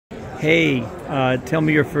Hey, tell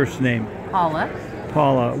me your first name. Paula.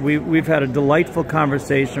 Paula. We've had a delightful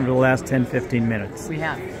conversation over the last 10-15 minutes. We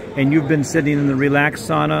have. And you've been sitting in the Relax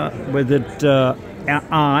Sauna with it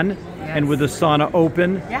on, Yes. and with the sauna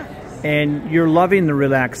open. Yeah. And you're loving the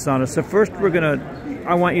Relax Sauna. So first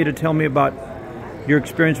I want you to tell me about your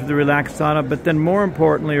experience with the Relax Sauna, but then more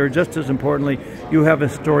importantly, or just as importantly, you have a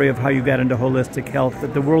story of how you got into holistic health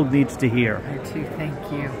that the world needs to hear. I too,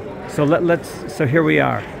 thank you. So here we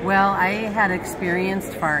are. Well, I had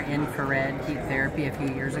experienced far infrared heat therapy a few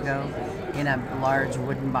years ago in a large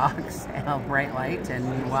wooden box, a bright light, and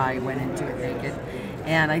I went into it naked.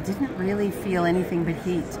 And I didn't really feel anything but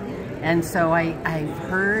heat. And so I've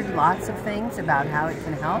heard lots of things about how it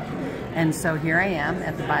can help. And so here I am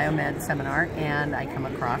at the Biomed seminar, and I come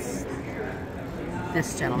across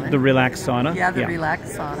this gentleman. The Relax Sauna? Yeah, the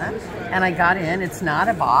Relax Sauna. And I got in. It's not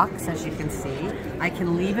a box, as you can see. I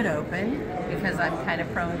can leave it open because I'm kind of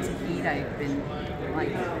prone to heat. I've been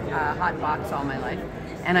like a hot box all my life.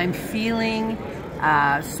 And I'm feeling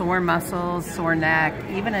sore muscles, sore neck,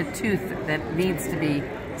 even a tooth that needs to be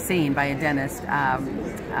seen by a dentist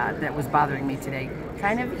that was bothering me today.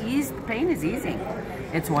 Kind of eased, the pain is easing.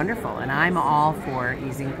 It's wonderful, and I'm all for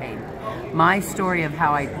easing pain. My story of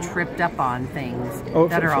how I tripped up on things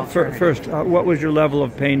that are alternative. First, what was your level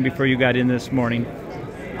of pain before you got in this morning?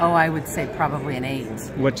 Oh, I would say probably an 8.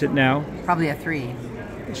 What's it now? Probably a 3.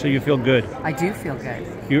 So you feel good? I do feel good.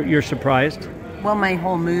 You're surprised? Well, my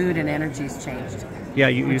whole mood and energy's changed. Yeah,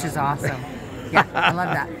 which is awesome. Yeah, I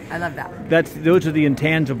love that. I love that. Those are the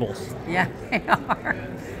intangibles. Yeah, they are.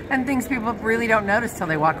 And things people really don't notice till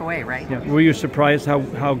they walk away, right? Yeah. Were you surprised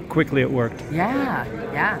how quickly it worked? Yeah,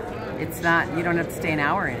 yeah. It's not, you don't have to stay an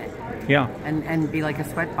hour in it. Yeah. And be like a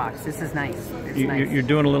sweat box. This is nice. It's nice. You're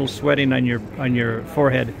doing a little sweating on your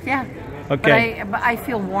forehead. Yeah. Okay. But I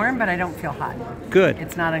feel warm, but I don't feel hot. Good.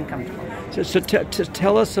 It's not uncomfortable. So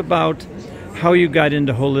tell us about how you got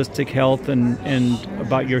into holistic health and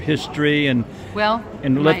about your history and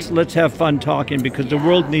let's have fun talking because the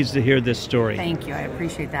world needs to hear this story. Thank you. I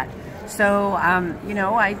appreciate that. So, you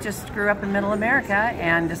know, I just grew up in Middle America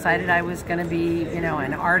and decided I was going to be, you know,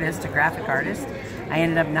 an artist, a graphic artist. I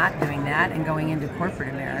ended up not doing that and going into corporate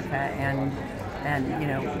America and you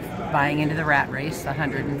know, buying into the rat race, the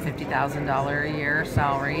 $150,000 a year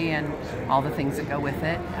salary and all the things that go with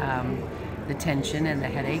it. The tension and the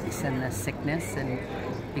headaches and the sickness, and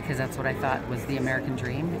because that's what I thought was the American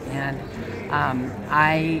dream. And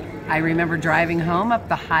I remember driving home up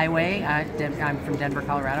the highway. I'm from Denver,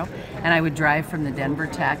 Colorado, and I would drive from the Denver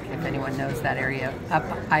Tech, if anyone knows that area, up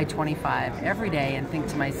I-25 every day and think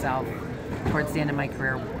to myself, towards the end of my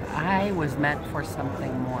career, I was meant for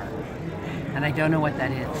something more. And I don't know what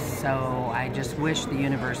that is. So I just wish the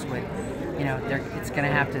universe would, you know, it's going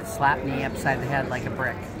to have to slap me upside the head like a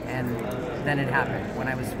brick. And then it happened. When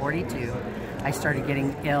I was 42, I started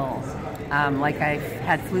getting ill. Like I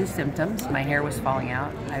had flu symptoms. My hair was falling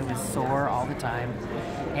out. I was sore all the time.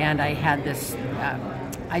 And I had this,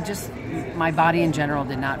 my body in general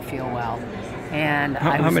did not feel well. And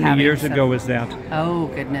how many years ago was that? Oh,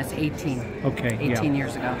 goodness, 18. Okay, 18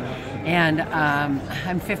 years ago. And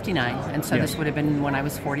I'm 59, and so this would have been when I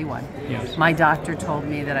was 41. Yes. My doctor told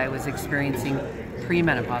me that I was experiencing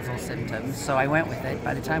premenopausal symptoms, so I went with it.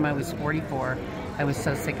 By the time I was 44, I was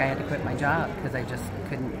so sick I had to quit my job because I just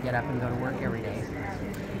couldn't get up and go to work every day.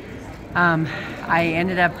 I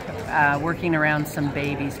ended up working around some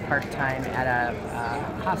babies part-time at a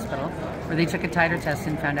hospital where they took a titer test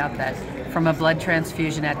and found out that from a blood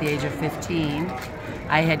transfusion at the age of 15,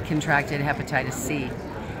 I had contracted hepatitis C,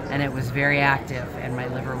 and it was very active, and my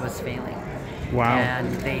liver was failing. Wow.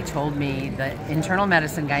 And they told me, the internal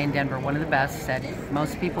medicine guy in Denver, one of the best, said,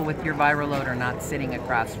 most people with your viral load are not sitting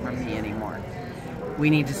across from me anymore. We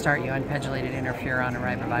need to start you on pegylated interferon or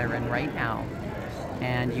ribavirin right now.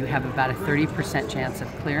 And you have about a 30% chance of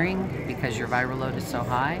clearing because your viral load is so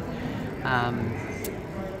high.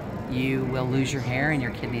 You will lose your hair and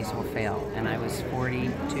your kidneys will fail. And I was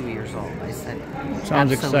 42 years old. I said,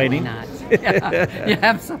 sounds absolutely exciting. Not. Yeah,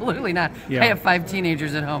 absolutely not. Yeah. I have 5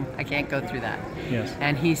 teenagers at home. I can't go through that. Yes.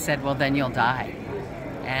 And he said, well, then you'll die.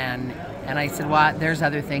 And I said, well, there's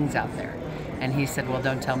other things out there. And he said, well,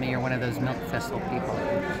 don't tell me you're one of those milk thistle people.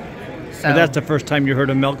 So that's the first time you heard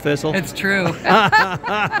of milk thistle? It's true.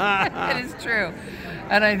 It is true.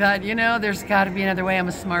 And I thought, you know, there's got to be another way. I'm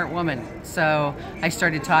a smart woman. So I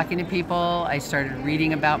started talking to people. I started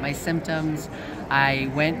reading about my symptoms.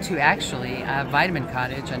 I went to actually Vitamin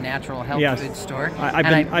Cottage, a natural health food store.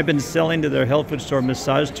 I've been selling to their health food store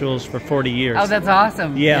massage tools for 40 years. Oh, that's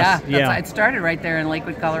awesome. Yes, yeah. It started right there in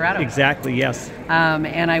Lakewood, Colorado. Exactly, yes.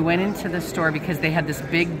 And I went into the store because they had this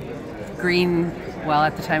big green, well,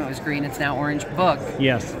 at the time it was green, it's now orange book.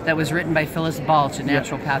 Yes. That was written by Phyllis Balch, a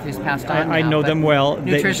naturopath who's passed on now. I know them well.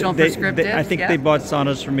 Nutritional prescriptive. I think they bought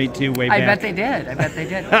saunas for me too way back. I bet they did.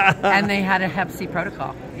 And they had a Hep C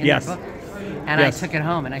protocol in their book. And I took it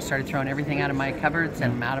home and I started throwing everything out of my cupboards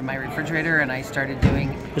and out of my refrigerator, and I started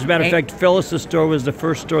doing... As a matter of fact, Phyllis's store was the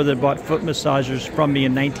first store that bought foot massagers from me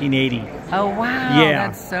in 1980. Oh, wow. Yeah.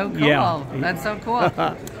 That's so cool. Yeah. That's so cool.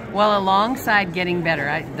 Well, alongside getting better,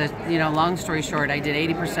 long story short, I did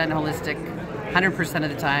 80% holistic, 100% of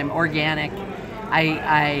the time, organic.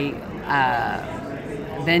 I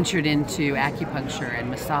ventured into acupuncture and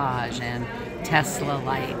massage and Tesla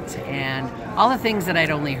light and all the things that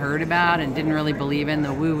I'd only heard about and didn't really believe in,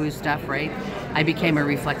 the woo-woo stuff, right? I became a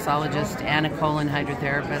reflexologist and a colon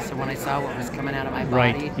hydrotherapist, and when I saw what was coming out of my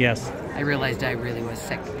body, I realized I really was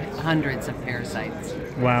sick. Hundreds of parasites.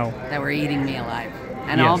 Wow. That were eating me alive.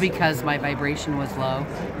 And all because my vibration was low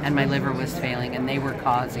and my liver was failing, and they were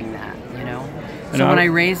causing that, you know? So when I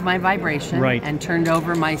raised my vibration and turned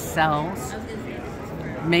over my cells,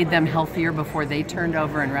 made them healthier before they turned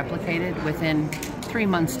over and replicated, within 3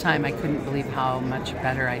 months' time, I couldn't believe how much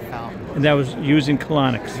better I felt. And that was using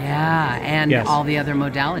colonics. Yeah, and all the other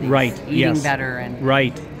modalities. Right. Eating better. And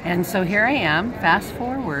right. And so here I am, fast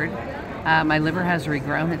forward. My liver has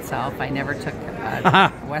regrown itself. I never took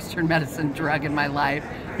a Western medicine drug in my life.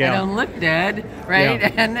 I don't look dead, right?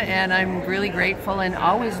 And I'm really grateful and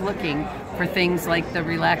always looking for things like the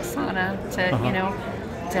Relax Sauna to, you know,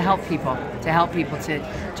 to help people,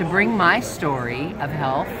 to bring my story of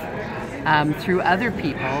health through other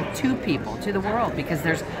people, to the world, because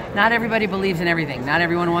not everybody believes in everything. Not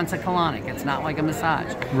everyone wants a colonic. It's not like a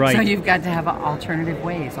massage. Right. So you've got to have alternative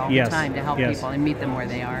ways all the time to help people and meet them where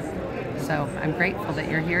they are. So I'm grateful that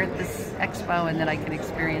you're here at this expo and that I can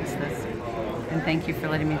experience this. And thank you for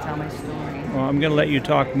letting me tell my story. Well, I'm going to let you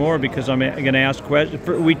talk more because I'm going to ask questions.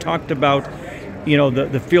 We talked about, you know,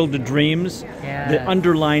 the field of dreams. The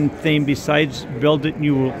underlying theme, besides build it and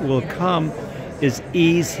you will come, is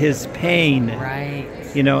ease his pain. Right.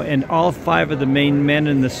 You know, and all 5 of the main men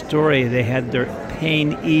in the story, they had their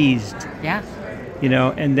pain eased. Yeah. You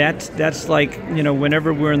know, and that's like, you know,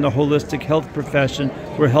 whenever we're in the holistic health profession,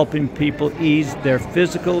 we're helping people ease their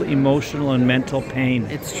physical, emotional, and mental pain.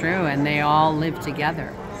 It's true, and they all live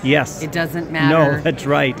together. Yes. It doesn't matter. No, that's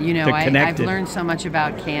right. You know, I've learned so much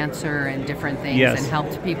about cancer and different things and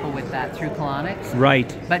helped people with that through colonics.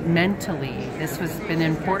 Right. But mentally, this has been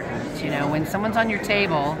important. You know, when someone's on your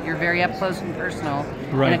table, you're very up close and personal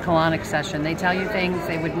in a colonic session. They tell you things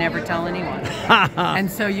they would never tell anyone. And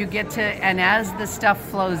so you get to, and as the stuff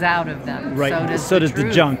flows out of them, so does the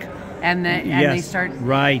junk. And they start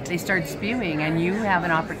they start spewing, and you have an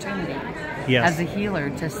opportunity as a healer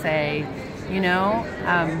to say, you know,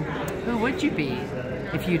 who would you be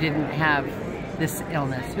if you didn't have this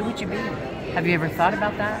illness? Who would you be? Have you ever thought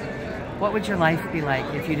about that? What would your life be like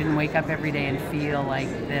if you didn't wake up every day and feel like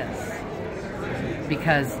this?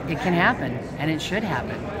 Because it can happen, and it should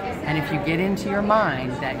happen. And if you get into your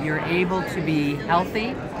mind that you're able to be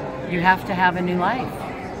healthy, you have to have a new life.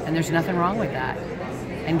 And there's nothing wrong with that.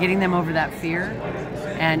 And getting them over that fear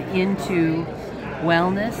and into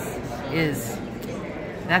wellness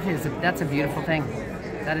that's a beautiful thing.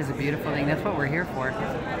 That is a beautiful thing. That's what we're here for.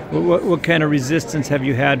 What kind of resistance have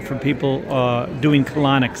you had from people doing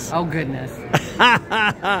colonics? Oh, goodness.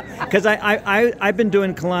 Because I've been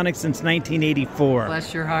doing colonics since 1984.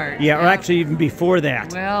 Bless your heart. Yeah, or actually even before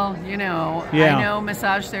that. Well, you know, I know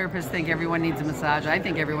massage therapists think everyone needs a massage. I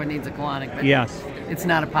think everyone needs a colonic, but it's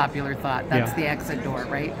not a popular thought. That's the exit door,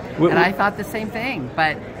 right? And I thought the same thing.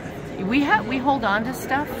 But we hold on to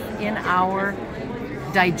stuff in our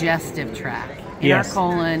digestive tract, in our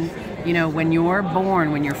colon. You know, when you're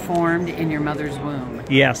born, when you're formed in your mother's womb,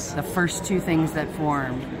 the first 2 things that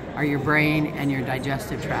formed are your brain and your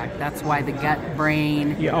digestive tract. That's why the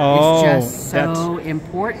gut-brain is just so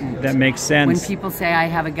important. That makes sense. When people say, I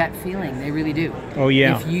have a gut feeling, they really do. Oh,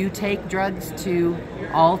 yeah. If you take drugs to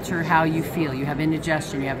alter how you feel, you have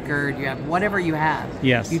indigestion, you have GERD, you have whatever you have.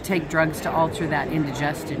 Yes. You take drugs to alter that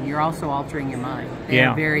indigestion, you're also altering your mind. They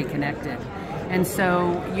are very connected. And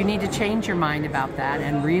so you need to change your mind about that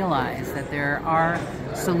and realize that there are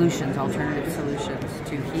solutions, alternative solutions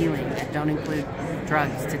to healing that don't include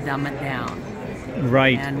drugs to dumb it down.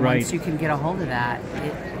 Right, and once you can get a hold of that,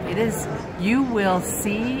 it is, you will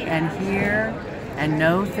see and hear and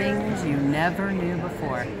know things you never knew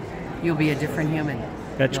before. You'll be a different human.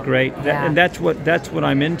 That's great. Yeah. And that's what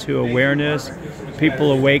I'm into, awareness,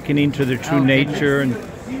 people awakening to their true nature, and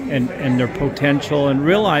and their potential, and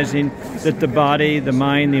realizing that the body, the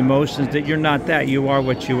mind, the emotions, that you're not that, you are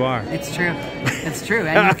what you are. It's true. It's true.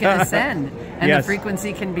 And you can ascend. And Yes. the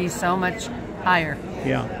frequency can be so much higher.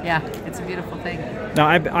 Yeah. Yeah, it's a beautiful thing. Now,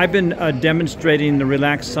 I've been demonstrating the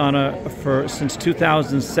Relax Sauna since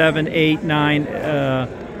 2007, 8, 9,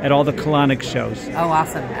 at all the colonic shows. Oh,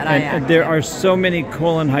 awesome. And there are so many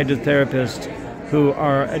colon hydrotherapists who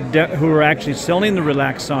are actually selling the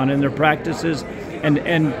Relax Sauna in their practices,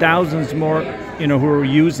 and thousands more, who are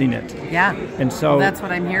using it. Yeah. And so well, that's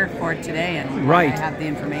what I'm here for today, and right. I have the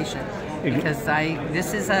information. Because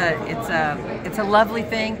it's a lovely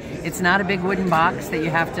thing. It's not a big wooden box that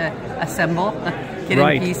you have to assemble, get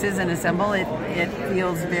right. in pieces and assemble. It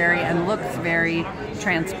feels and looks very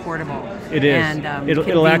transportable. It is. And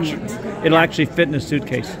it'll actually fit in a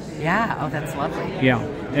suitcase. Yeah. Oh, that's lovely. Yeah.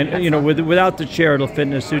 And without the chair, it'll fit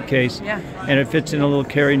in a suitcase. Yeah. And it fits in a little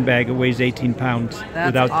carrying bag. It weighs 18 pounds.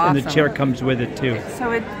 That's awesome. And the chair comes with it too.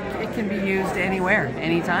 So it can be used anywhere,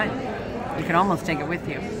 anytime. You can almost take it with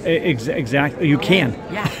you. Exactly. You can.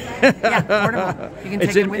 Yeah. Yeah. Portable. You can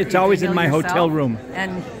take it with you. It's always in my yourself hotel room.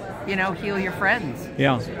 And heal your friends.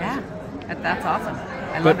 Yeah. Yeah. That's awesome.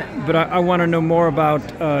 I love it. But I want to know more about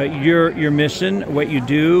your mission, what you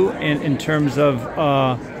do, in terms of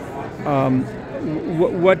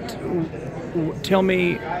tell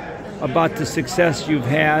me about the success you've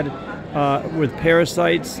had with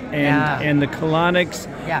parasites and the colonics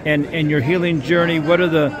and your healing journey. What are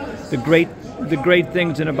the great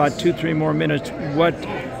things in about 2-3 more minutes? What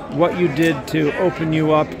you did to open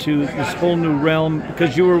you up to this whole new realm,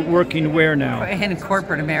 because you were working where now? In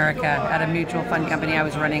corporate America at a mutual fund company. I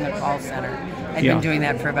was running a call center. I'd been doing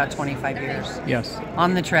that for about 25 years. Yes.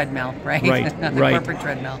 On the treadmill, right? Right. The corporate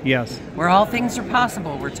treadmill. Yes. Where all things are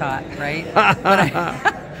possible, we're taught, right? But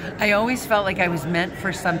I always felt like I was meant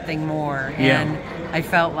for something more, and I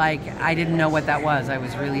felt like I didn't know what that was. I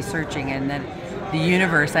was really searching, and then the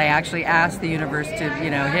universe, I actually asked the universe to,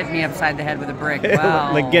 hit me upside the head with a brick.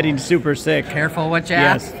 Well, like getting super sick. Careful what you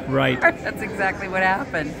ask. Yes, right. That's exactly what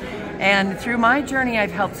happened. And through my journey,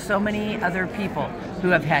 I've helped so many other people who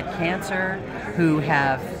have had cancer, who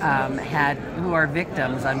have who are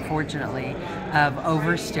victims, unfortunately, of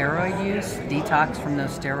over steroid use, detox from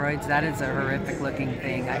those steroids. That is a horrific looking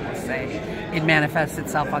thing, I will say. It manifests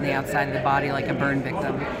itself on the outside of the body like a burn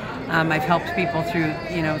victim. I've helped people through,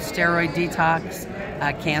 steroid detox,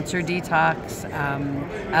 cancer detox.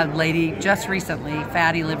 A lady just recently,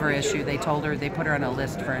 fatty liver issue, they put her on a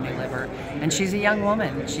list for a new liver. And she's a young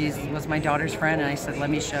woman. She was my daughter's friend, and I said, let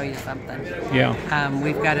me show you something. Yeah.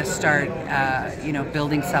 We've got to start,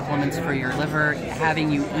 building supplements for your liver, having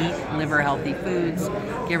you eat liver healthy foods,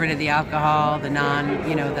 get rid of the alcohol, the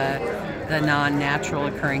non-natural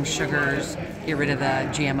occurring sugars, get rid of the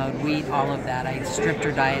GMO'd wheat, all of that. I stripped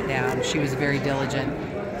her diet down. She was very diligent,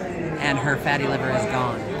 and her fatty liver is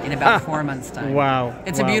gone in about 4 months' time. Wow.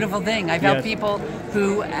 It's a beautiful thing. I've helped people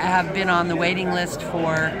who have been on the waiting list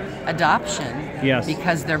for adoption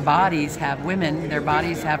because their bodies have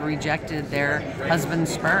rejected their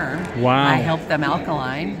husband's sperm. Wow. I help them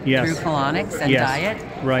alkaline through colonics and diet.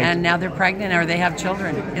 Right. And now they're pregnant or they have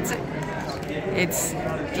children. It's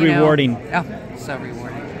rewarding. So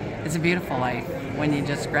rewarding. It's a beautiful life when you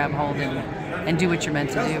just grab hold and do what you're meant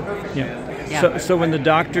to do. Yeah. Yeah. So when the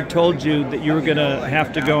doctor told you that you were going to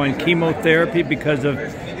have to go on chemotherapy because of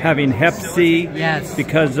having Hep C,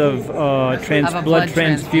 because of blood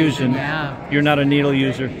transfusion, you're not a needle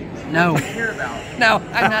user. No. No,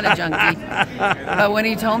 I'm not a junkie. But when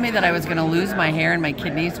he told me that I was going to lose my hair and my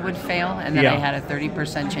kidneys would fail, and that I had a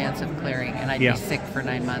 30% chance of clearing, and I'd be sick for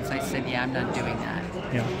 9 months, I said, I'm not doing that.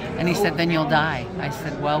 Yeah. And he said, then you'll die. I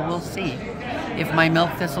said, well, we'll see. If my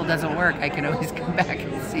milk thistle doesn't work, I can always come back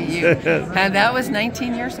and see you. And that was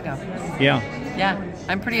 19 years ago. Yeah. Yeah,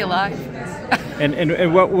 I'm pretty alive.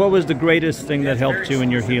 And what was the greatest thing that helped you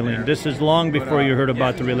in your healing? This is long before you heard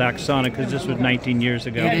about the Relax Sauna, because this was 19 years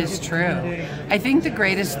ago. It is true. I think the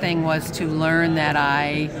greatest thing was to learn that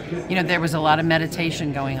there was a lot of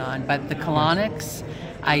meditation going on, but the colonics,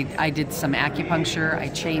 I did some acupuncture, I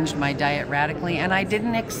changed my diet radically, and I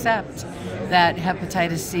didn't accept that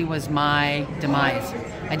hepatitis C was my demise.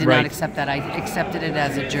 I did not accept that. I accepted it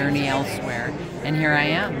as a journey elsewhere. And here I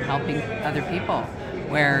am, helping other people,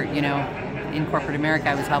 where, in corporate America,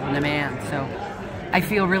 I was helping a man. So I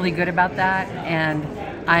feel really good about that, and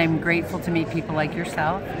I'm grateful to meet people like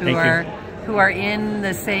yourself who are in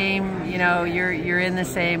the same, you're in the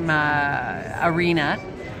same arena,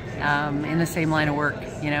 in the same line of work,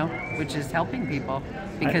 which is helping people.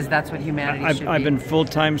 because that's what humanity should be. I've been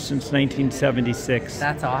full-time since 1976.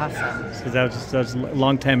 That's awesome. So that was a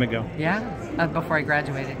long time ago. Yeah, before I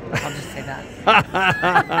graduated. I'll just say that.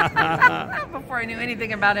 Before I knew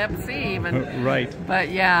anything about MC even. Right. But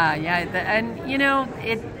yeah, and you know,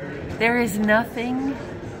 there is nothing,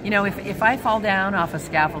 you know, if I fall down off a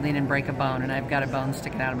scaffolding and break a bone, and I've got a bone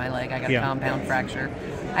sticking out of my leg, I got a compound fracture,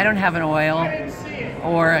 I don't have an oil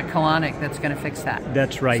or a colonic that's going to fix that.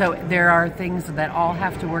 That's right. So there are things that all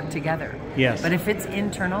have to work together. Yes. But if it's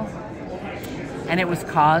internal, and it was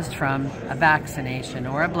caused from a vaccination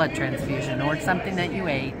or a blood transfusion or something that you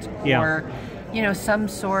ate, or, you know, some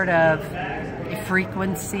sort of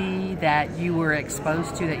frequency that you were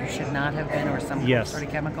exposed to that you should not have been, or some sort of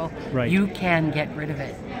chemical, you can get rid of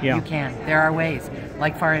it. You can. There are ways,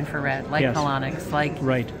 like far infrared, like colonics,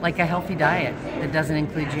 like a healthy diet that doesn't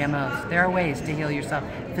include GMOs. There are ways to heal yourself.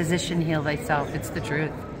 Physician, heal thyself. It's the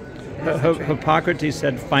truth. Hippocrates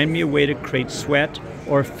said, "Find me a way to create sweat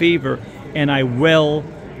or fever, and I will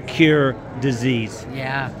cure disease."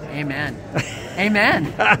 Yeah. Amen.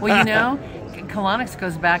 Amen. Well, you know, colonics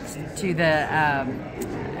goes back to the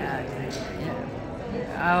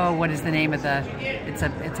what is the name of the?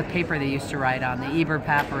 It's a paper they used to write on, the Eber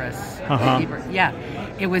Papyrus.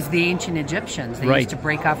 It was the ancient Egyptians. They used to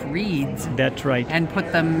break off reeds. That's right. And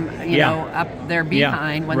put them, you know, up their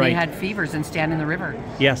behind when they had fevers and stand in the river.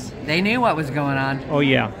 Yes. They knew what was going on. Oh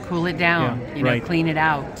yeah. Cool it down. You know, clean it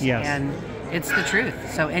out. Yes. And it's the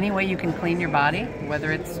truth. So any way you can clean your body,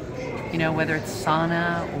 whether it's, you know, whether it's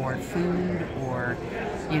sauna or food or,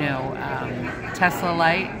 you know, Tesla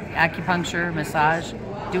light, acupuncture, massage,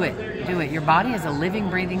 do it. Do it. Your body is a living,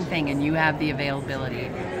 breathing thing, and you have the availability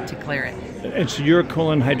to clear it. And so you're a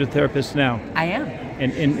colon hydrotherapist now? I am.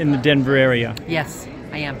 In the Denver area? Yes,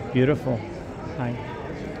 I am. Beautiful. Hi.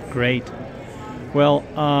 Great. Well,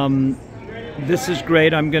 this is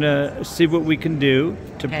great. I'm going to see what we can do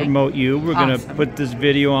to promote you. We're going to put this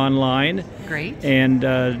video online. Great. And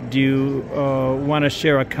do you want to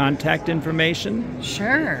share a contact information?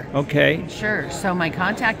 Sure. Okay. Sure. So my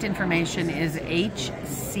contact information is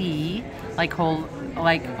HC, like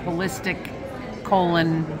holistic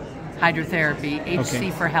colon hydrotherapy,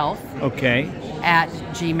 HC for health. Okay. At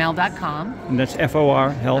gmail.com. And that's FOR,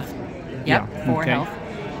 health? Yep, for health.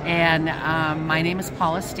 And my name is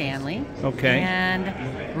Paula Stanley. Okay. And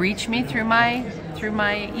reach me through my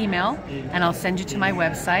email, and I'll send you to my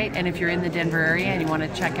website. And if you're in the Denver area and you want to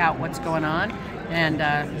check out what's going on, and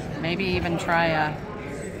maybe even try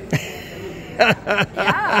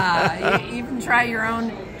even try your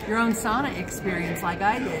own sauna experience like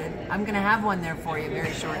I did, I'm going to have one there for you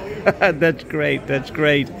very shortly. That's great. That's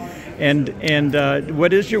great. And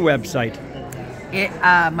what is your website?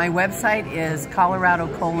 My website is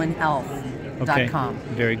coloradocolonhealth.com. Okay.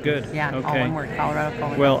 Very good. Yeah, all one word,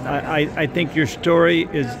 coloradocolonhealth.com. Well, I think your story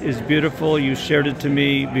is beautiful. You shared it to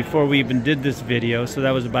me before we even did this video, so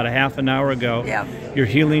that was about a half an hour ago. Yeah. Your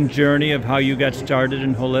healing journey of how you got started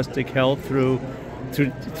in holistic health through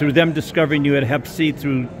them discovering you had Hep C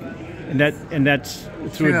and that's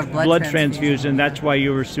through a blood transfusion. That's why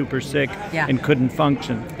you were super sick and couldn't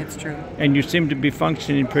function. It's true. And you seem to be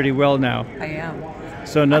functioning pretty well now. I am.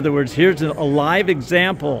 So in other words, here's a live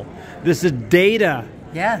example. This is data.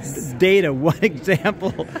 Yes. Data. One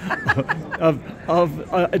example of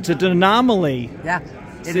it's an anomaly. Yeah.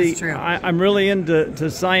 It is true. I'm really into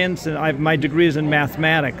science, and my degree is in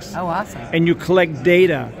mathematics. Oh, awesome. And you collect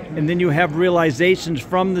data, and then you have realizations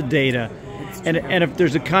from the data. And if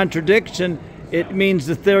there's a contradiction, it means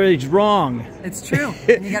the theory's wrong. It's true.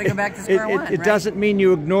 And you got to go back to square one. It doesn't mean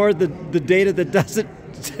you ignore the data that doesn't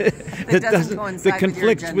that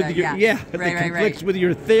conflicts with your conflicts with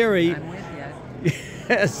your theory. I'm with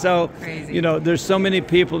you. So crazy. You know, there's so many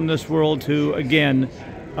people in this world who again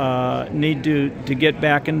need to get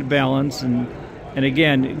back into balance, and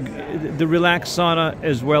again, the Relax Sauna,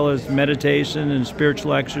 as well as meditation and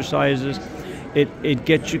spiritual exercises, it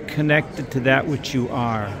gets you connected to that which you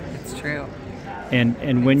are. It's true.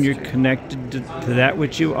 And when you're connected to that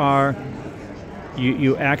which you are,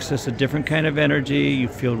 you access a different kind of energy. You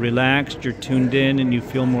feel relaxed, you're tuned in, and you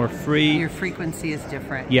feel more free. Your frequency is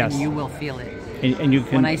different. Yes. And you will feel it. And you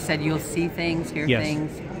can. When I said you'll see things, hear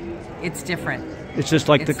things, it's different. It's just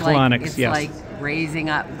like the colonics. It's like raising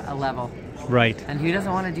up a level. Right. And who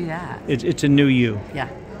doesn't want to do that? It's a new you. Yeah.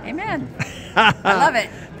 Amen. I love it.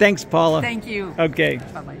 Thanks, Paula. Thank you. Okay.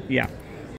 Bye-bye. Yeah.